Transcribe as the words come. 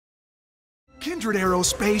Kindred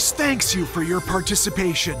Aerospace thanks you for your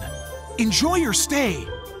participation. Enjoy your stay,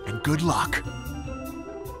 and good luck.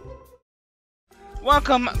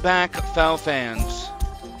 Welcome back, Fel fans.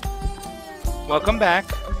 Welcome back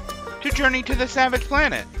to Journey to the Savage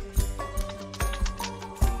Planet.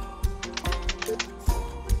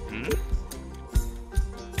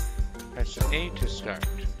 Press A to start.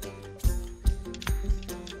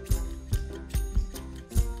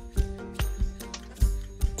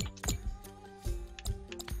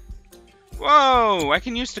 Whoa! I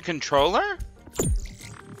can use the controller?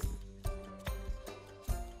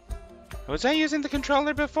 Was I using the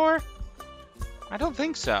controller before? I don't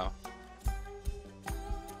think so.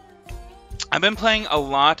 I've been playing a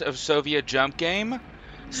lot of Soviet Jump Game,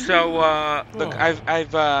 so look,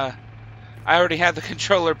 I already had the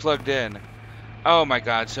controller plugged in. Oh my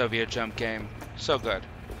God, Soviet Jump Game, so good.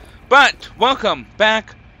 But welcome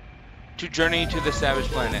back to Journey to the Savage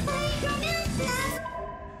Planet.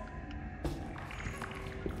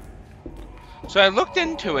 So I looked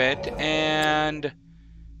into it, and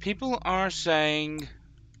people are saying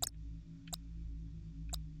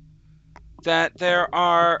that there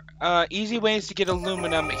are easy ways to get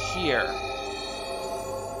aluminum here.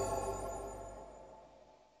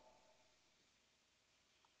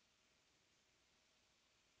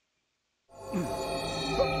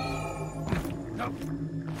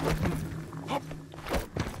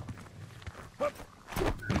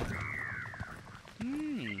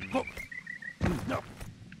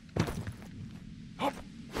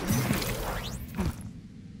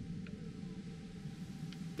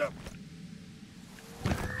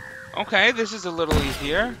 Okay, this is a little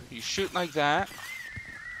easier. You shoot like that.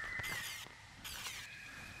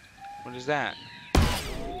 What is that?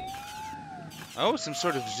 Oh, some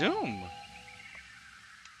sort of zoom.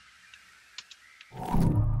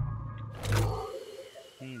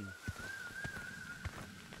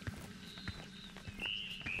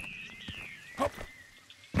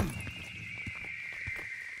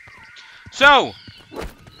 So,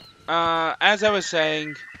 as I was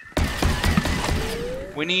saying,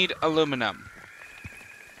 we need aluminum.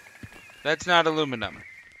 That's not aluminum.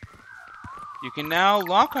 You can now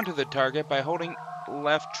lock onto the target by holding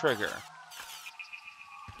left trigger.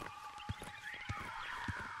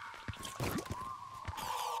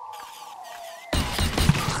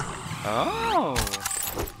 Oh!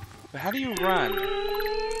 But how do you run?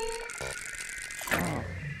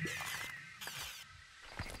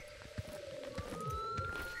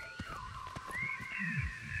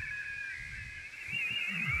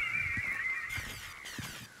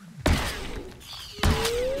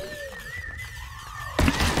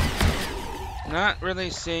 Not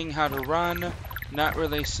really seeing how to run, not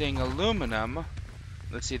really seeing aluminum.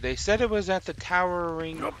 Let's see, they said it was at the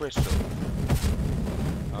towering crystal.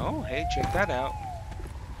 Oh, hey, check that out.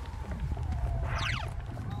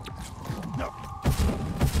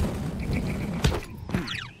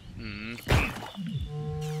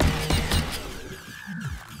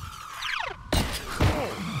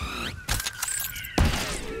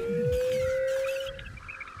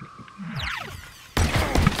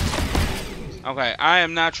 Okay, I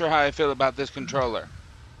am not sure how I feel about this controller.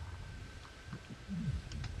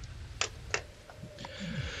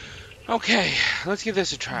 Okay, let's give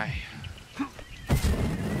this a try.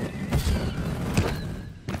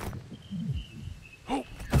 Ha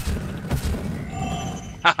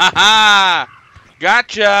ha ha!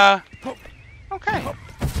 Gotcha! Okay.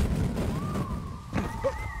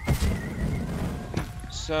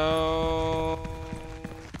 So...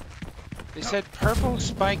 they said purple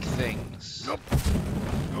spike things.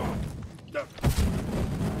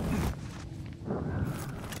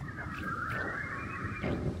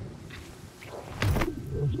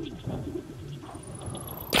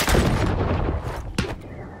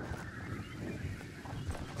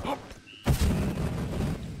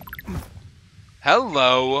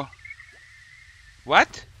 Hello.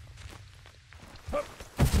 What?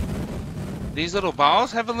 These little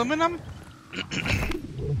balls have aluminum?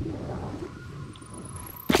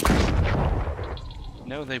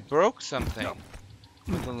 No, they broke something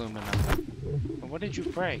with aluminum. What did you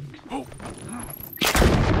break?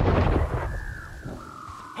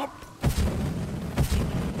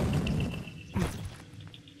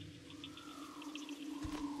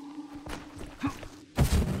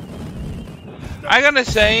 I gotta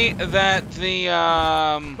say that the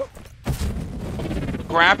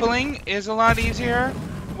grappling is a lot easier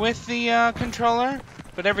with the controller,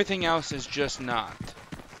 but everything else is just not.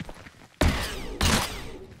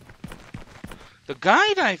 The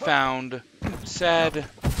guide I found said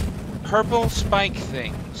purple spike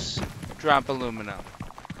things drop aluminum.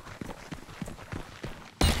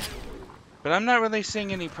 But I'm not really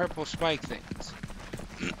seeing any purple spike things.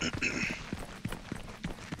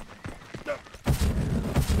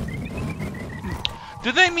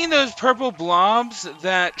 Do they mean those purple blobs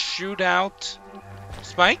that shoot out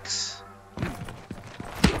spikes?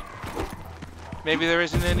 Maybe there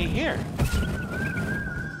isn't any here.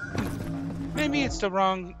 Maybe it's the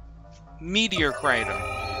wrong meteor crater.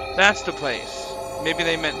 That's the place. Maybe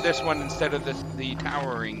they meant this one instead of the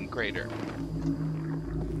towering crater.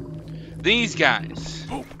 These guys.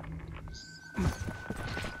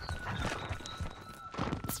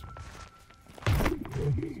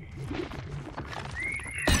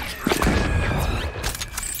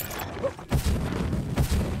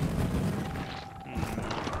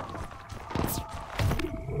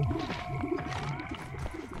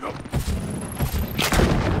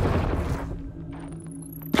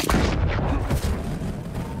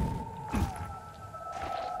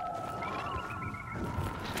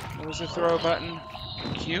 What was the throw button?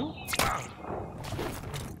 Q?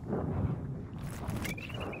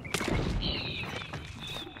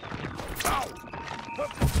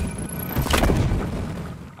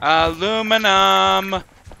 Aluminum!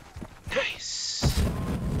 Nice.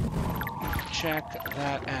 Check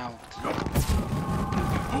that out.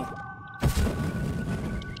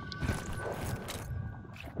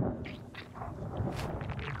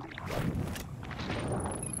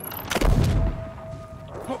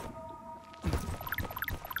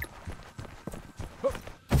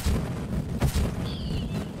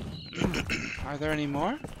 Are there any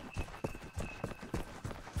more?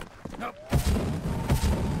 Nope.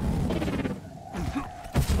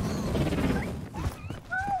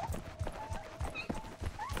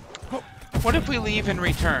 What if we leave and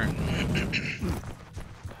return?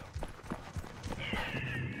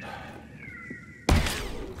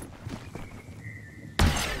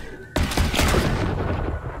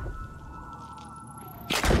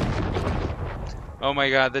 Oh my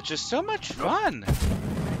god, that's just so much fun!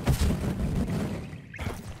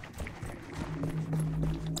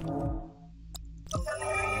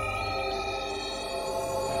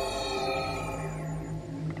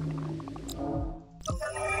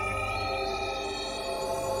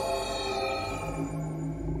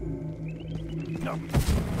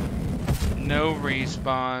 No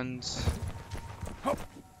respawns.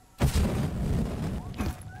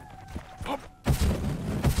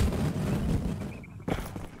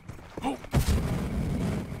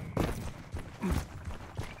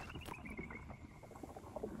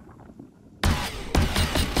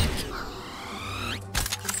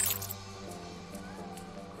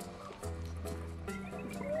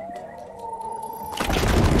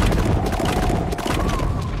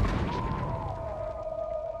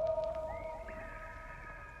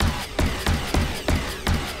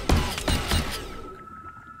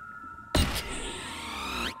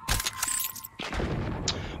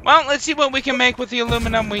 Well, let's see what we can make with the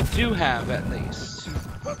aluminum we do have, at least.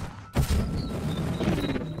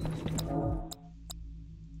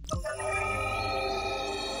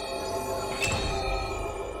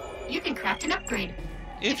 You can craft an upgrade.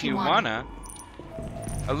 If you wanna.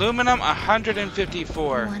 Aluminum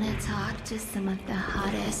 154. Wanna talk to some of the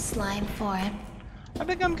hottest slime form? I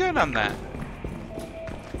think I'm good on that.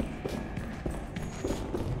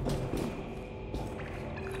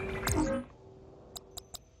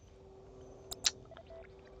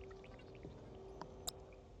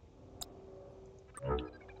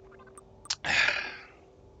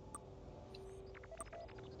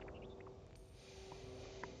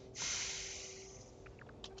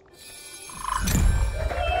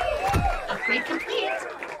 Upgrade complete.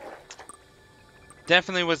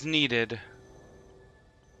 Definitely was needed.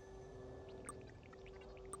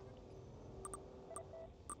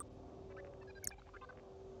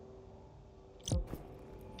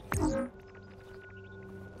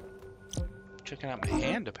 Checking out my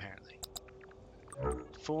hand, apparently.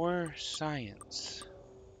 For science.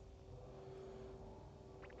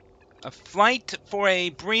 A flight for a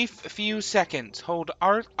brief few seconds. Hold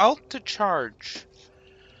Alt to charge.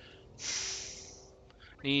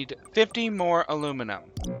 Need 50 more aluminum.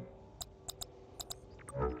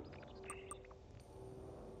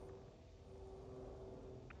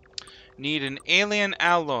 Need an alien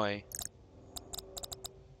alloy.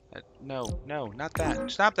 No, not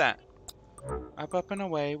that. Stop that. Up, and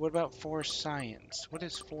away. What about for science? What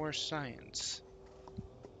is for science?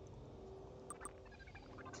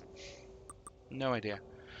 No idea.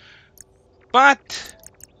 But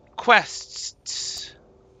quests.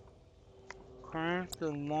 Craft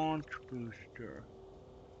the launch booster.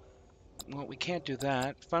 Well, we can't do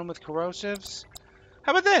that. Fun with corrosives?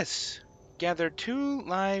 How about this? Gather 2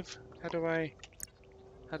 live How do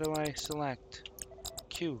I select?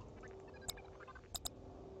 Q.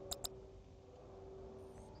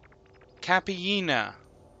 Capyina.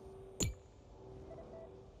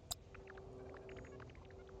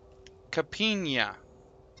 Capina.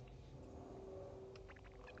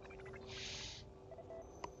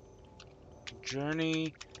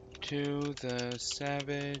 Journey to the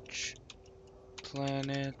savage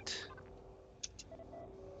planet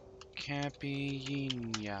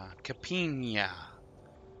Capyina. Capina.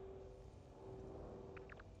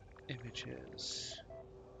 Images.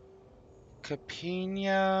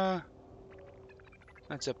 Capina.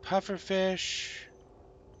 That's a pufferfish.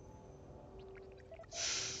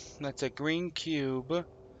 That's a green cube.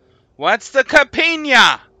 What's the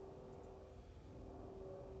Capina?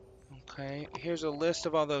 Okay, here's a list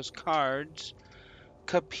of all those cards.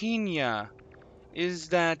 Capina is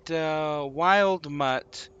that wild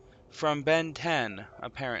mutt from Ben 10,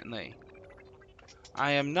 apparently.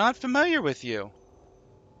 I am not familiar with you.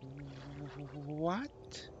 What?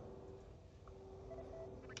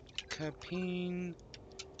 Capina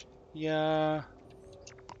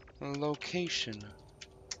location.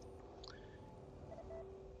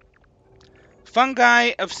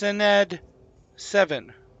 Fungi of Sened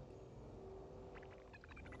 7.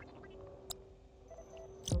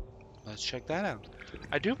 Let's check that out.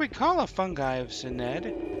 I do recall a fungi of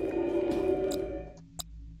Sened.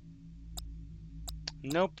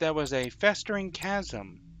 Nope, that was a festering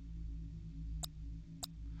chasm.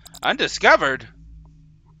 Undiscovered?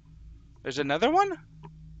 There's another one?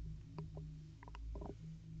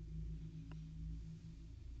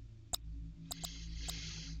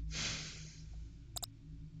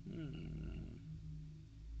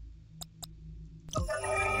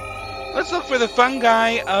 Let's look for the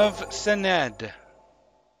fungi of Sened.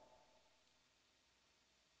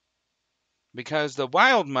 Because the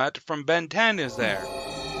wild mutt from Ben 10 is there.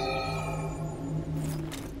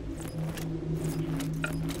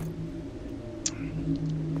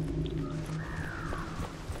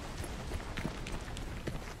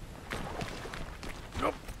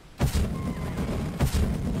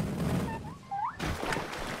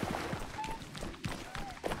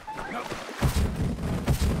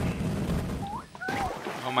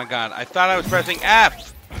 Oh my god, I thought I was pressing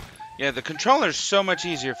F! Yeah, the controller's so much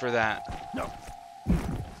easier for that.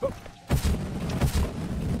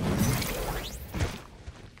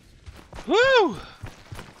 Woo!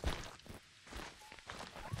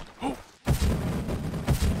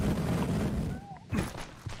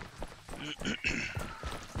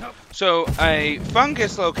 So, a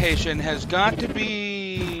fungus location has got to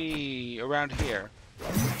be around here.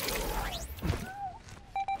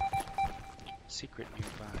 Secret nearby.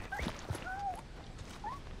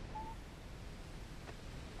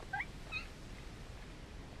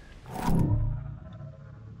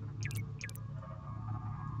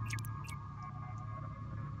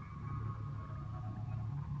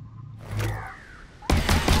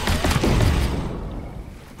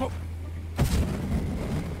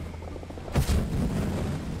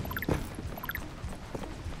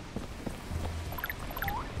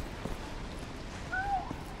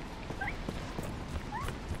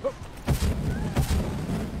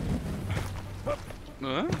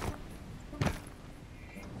 Huh?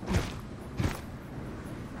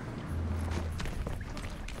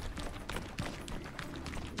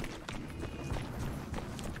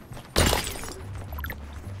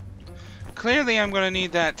 Clearly I'm gonna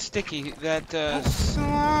need that sticky, that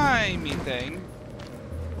slimy thing.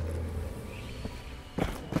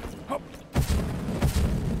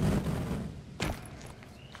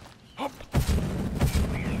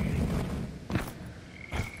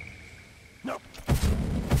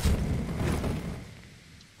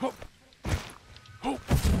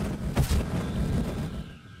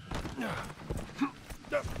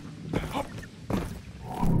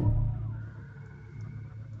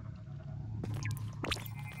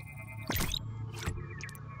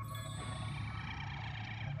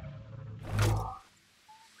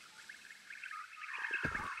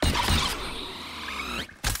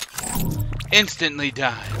 Instantly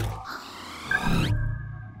died.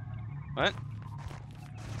 What?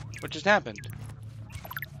 What just happened?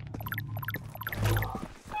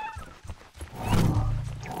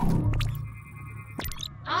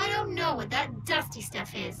 I don't know what that dusty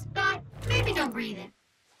stuff is, but maybe don't breathe it.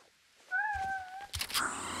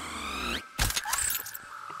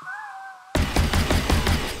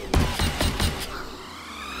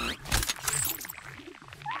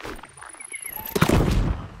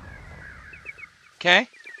 Okay.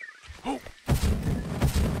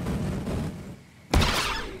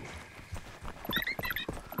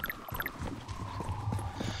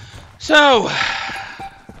 So,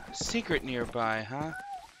 secret nearby, huh?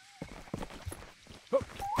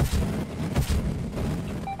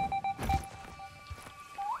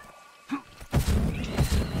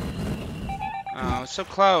 Oh, so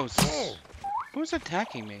close. Who's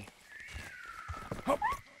attacking me?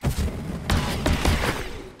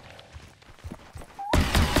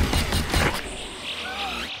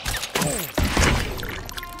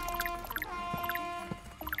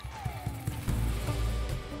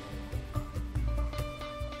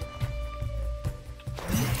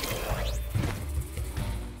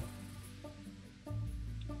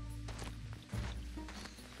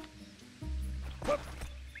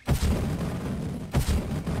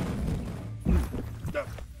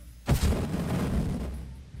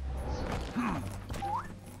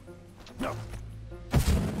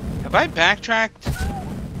 Have I backtracked?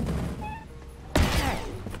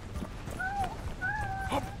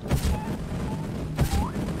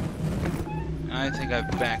 I think I've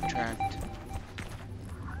backtracked.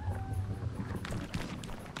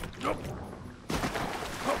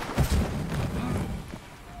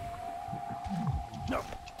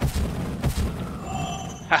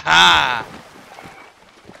 Haha!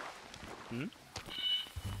 Hmm?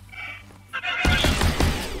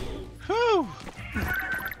 Whew!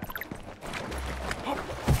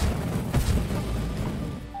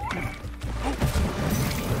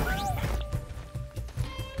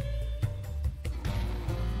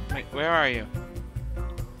 Wait, where are you?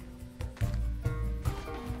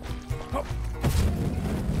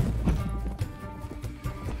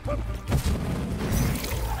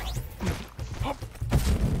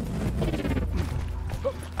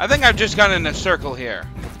 I think I've just gone in a circle here.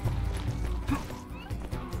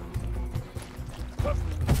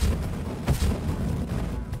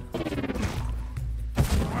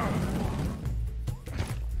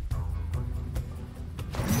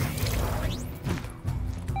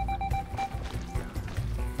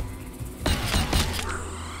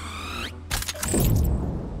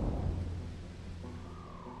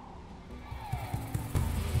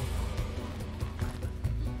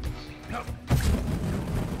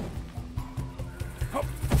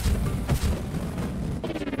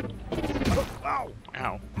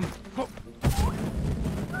 Ow.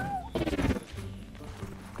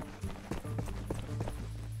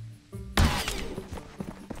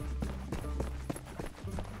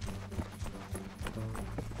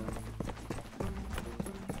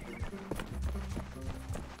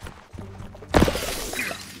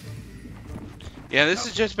 Yeah, this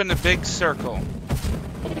has just been a big circle.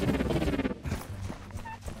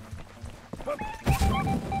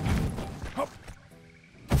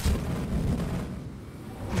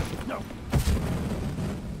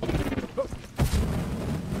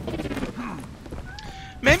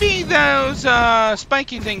 Maybe those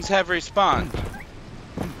spiky things have respawned.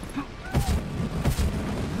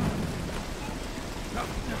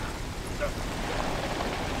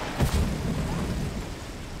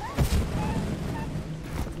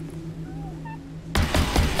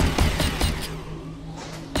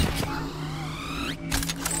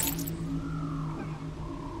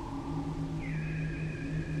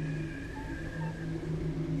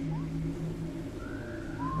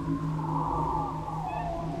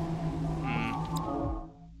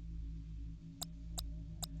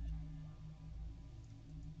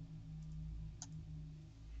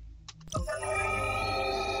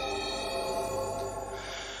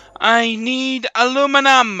 I need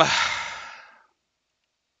aluminum!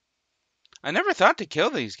 I never thought to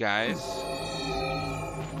kill these guys.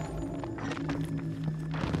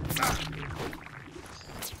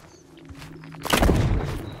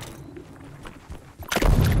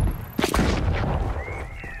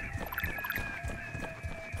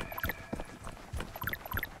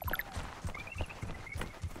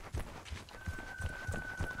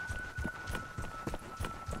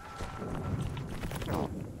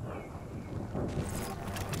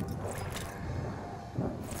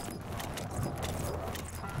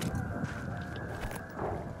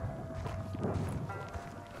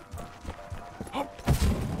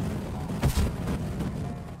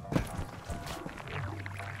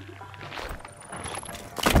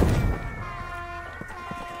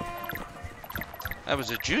 That was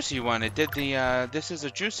a juicy one. It did the, this is a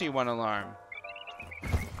juicy one alarm.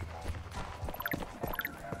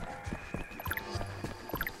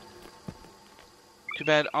 Too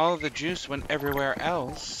bad all of the juice went everywhere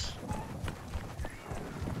else.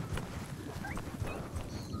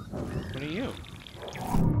 What are you?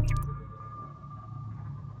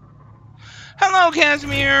 Hello,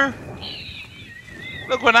 Casimir!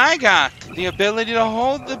 Look what I got! The ability to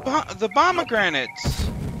hold the pomegranates!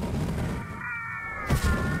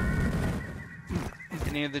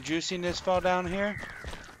 Any of the juiciness fall down here?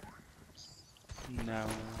 No.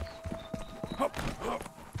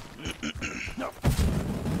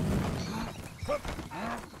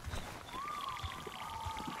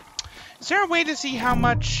 Is there a way to see how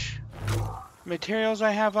much materials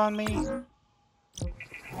I have on me?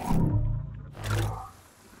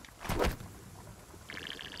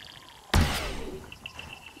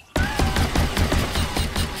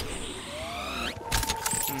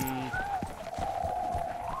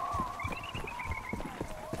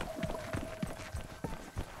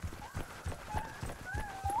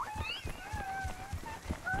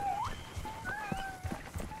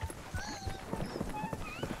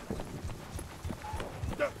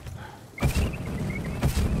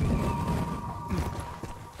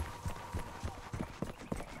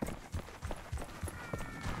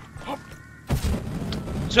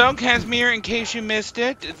 So, Casimir, in case you missed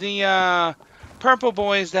it, the purple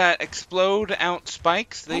boys that explode out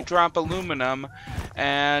spikes, they drop aluminum.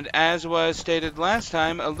 And as was stated last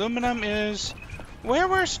time, aluminum is where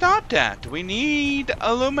we're stopped at. We need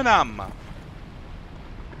aluminum.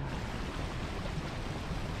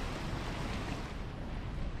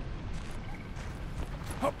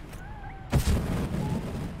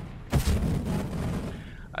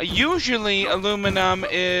 Usually, aluminum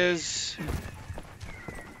is...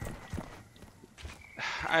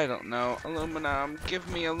 I don't know. Aluminum. Give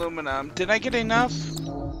me aluminum. Did I get enough?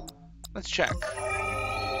 Let's check.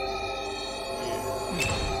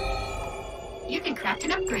 You can craft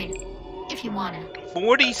an upgrade if you want to.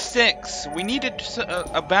 46. We needed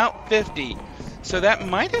about 50. So that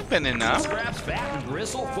might have been enough. Scraps back and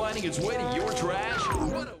gristle finding its way to your trash.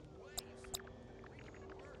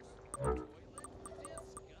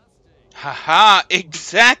 Haha,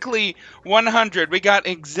 exactly 100. We got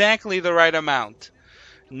exactly the right amount.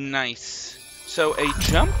 Nice. So a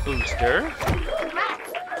jump booster.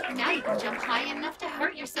 Congrats! Now you can jump high enough to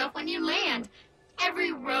hurt yourself when you land.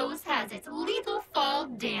 Every rose has its lethal fall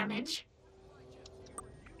damage.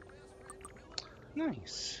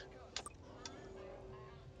 Nice.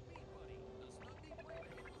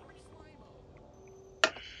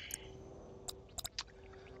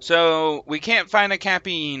 So we can't find a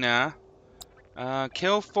Capina.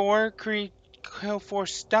 Kill four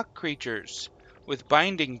stuck creatures with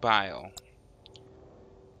binding bile.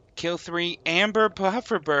 Kill 3 amber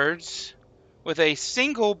pufferbirds with a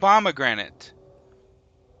single pomegranate.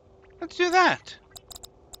 Let's do that.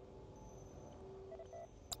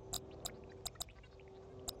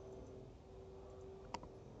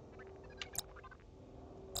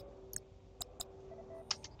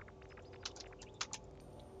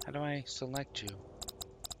 How do I select you?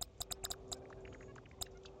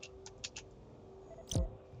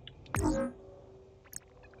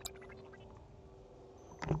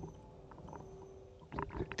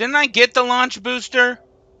 Didn't I get the launch booster?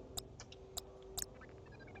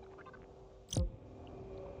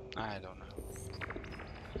 I don't know.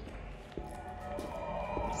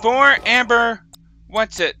 4 amber.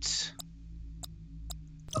 What's it?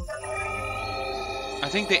 I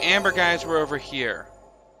think the amber guys were over here.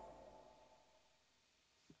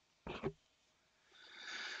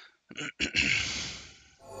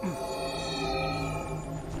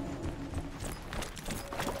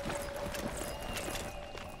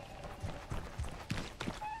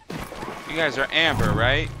 You guys are amber,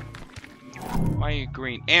 right? Why are you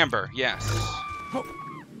green? Amber, yes.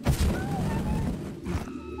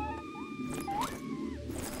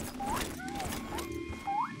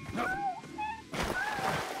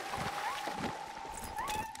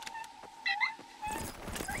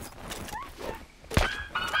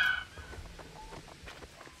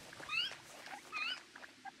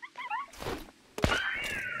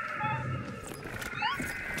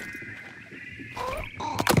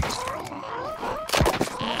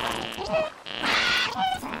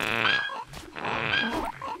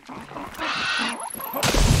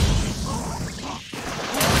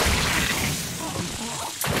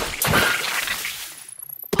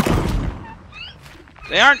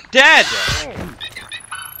 They aren't dead!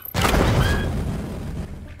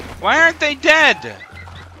 Why aren't they dead?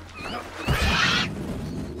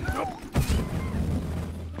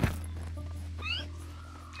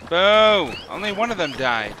 Boo! Only one of them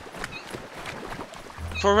died.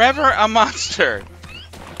 Forever a monster!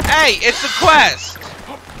 Hey, it's a quest!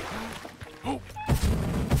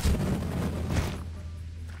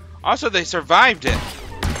 Also, they survived it.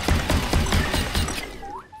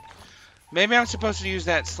 Maybe I'm supposed to use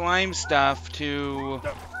that slime stuff to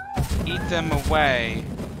eat them away.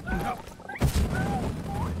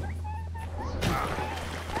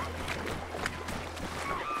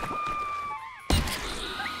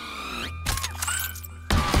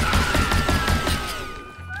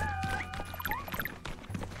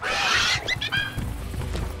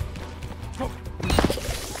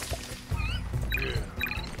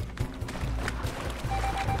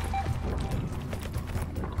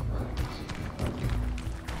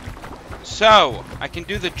 So, I can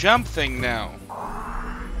do the jump thing now.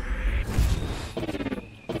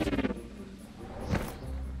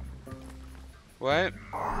 What?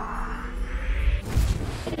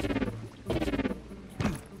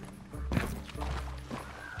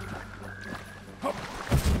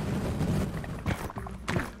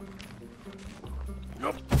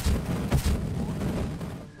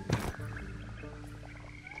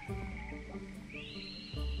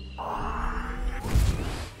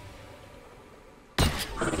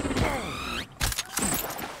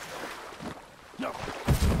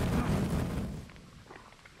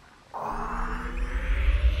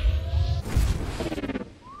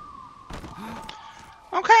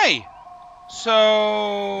 Okay, so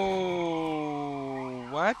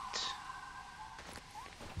what?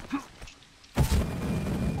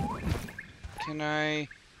 Can I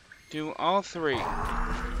do all three?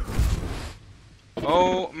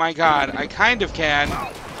 Oh my god, I kind of can.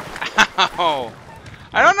 Ow!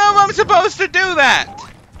 I don't know if I'm supposed to do that!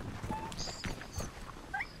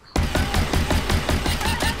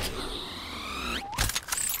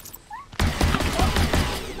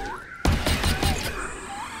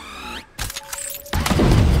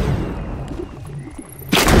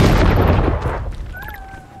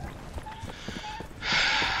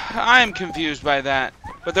 I'm confused by that.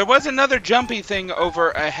 But there was another jumpy thing over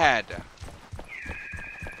ahead.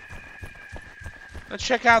 Let's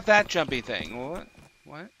check out that jumpy thing. What?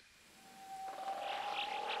 What?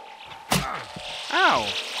 Ow!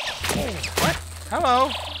 What? Hello?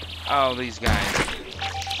 Oh, these guys.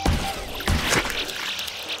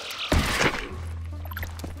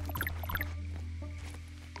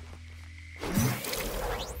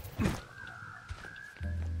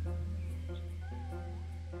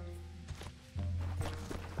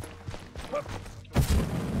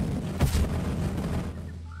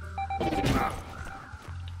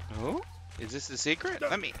 Oh? Is this the secret?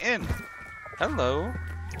 Let me in. Hello.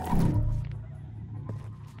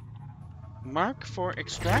 Mark for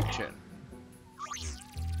extraction.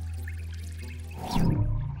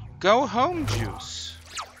 Go home juice.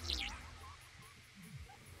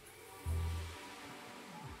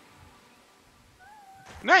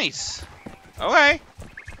 Nice. Okay.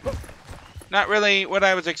 Not really what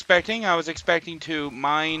I was expecting. I was expecting to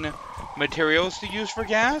mine materials to use for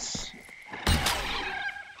gas.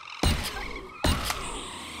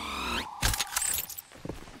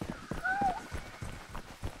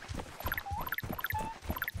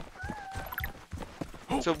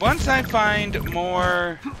 So once I find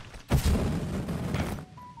more...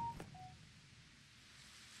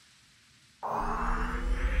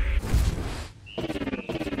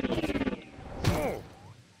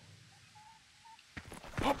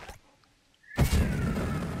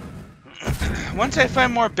 Once I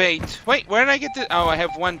find more bait... Wait, where did I get this? Oh, I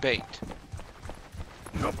have one bait.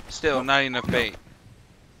 Still, not enough bait.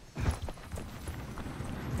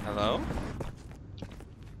 Hello?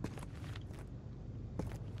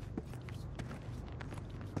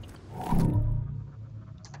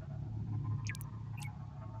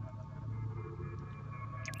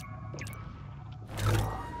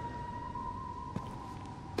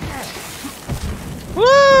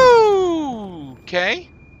 Woo! Okay.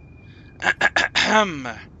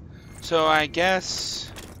 So I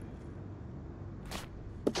guess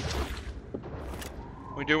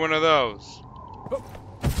we do one of those.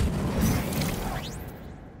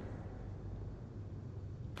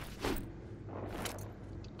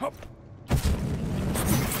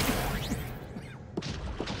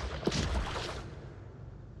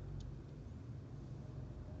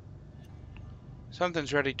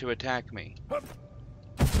 Something's ready to attack me.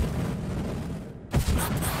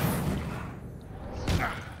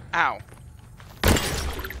 Ow.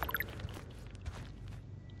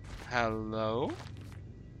 Hello?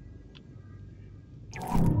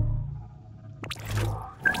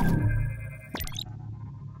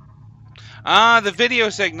 Ah, the video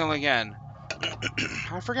signal again.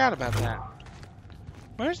 I forgot about that.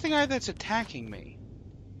 Where's the guy that's attacking me?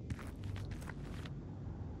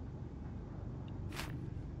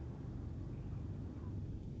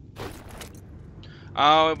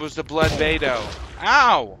 Oh, it was the blood Beto.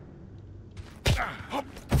 Ow!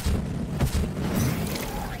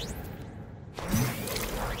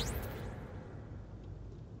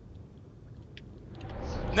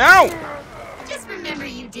 No! Just remember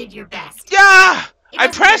you did your best. Yeah! It I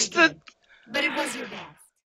wasn't pressed very the... good, but it was your best.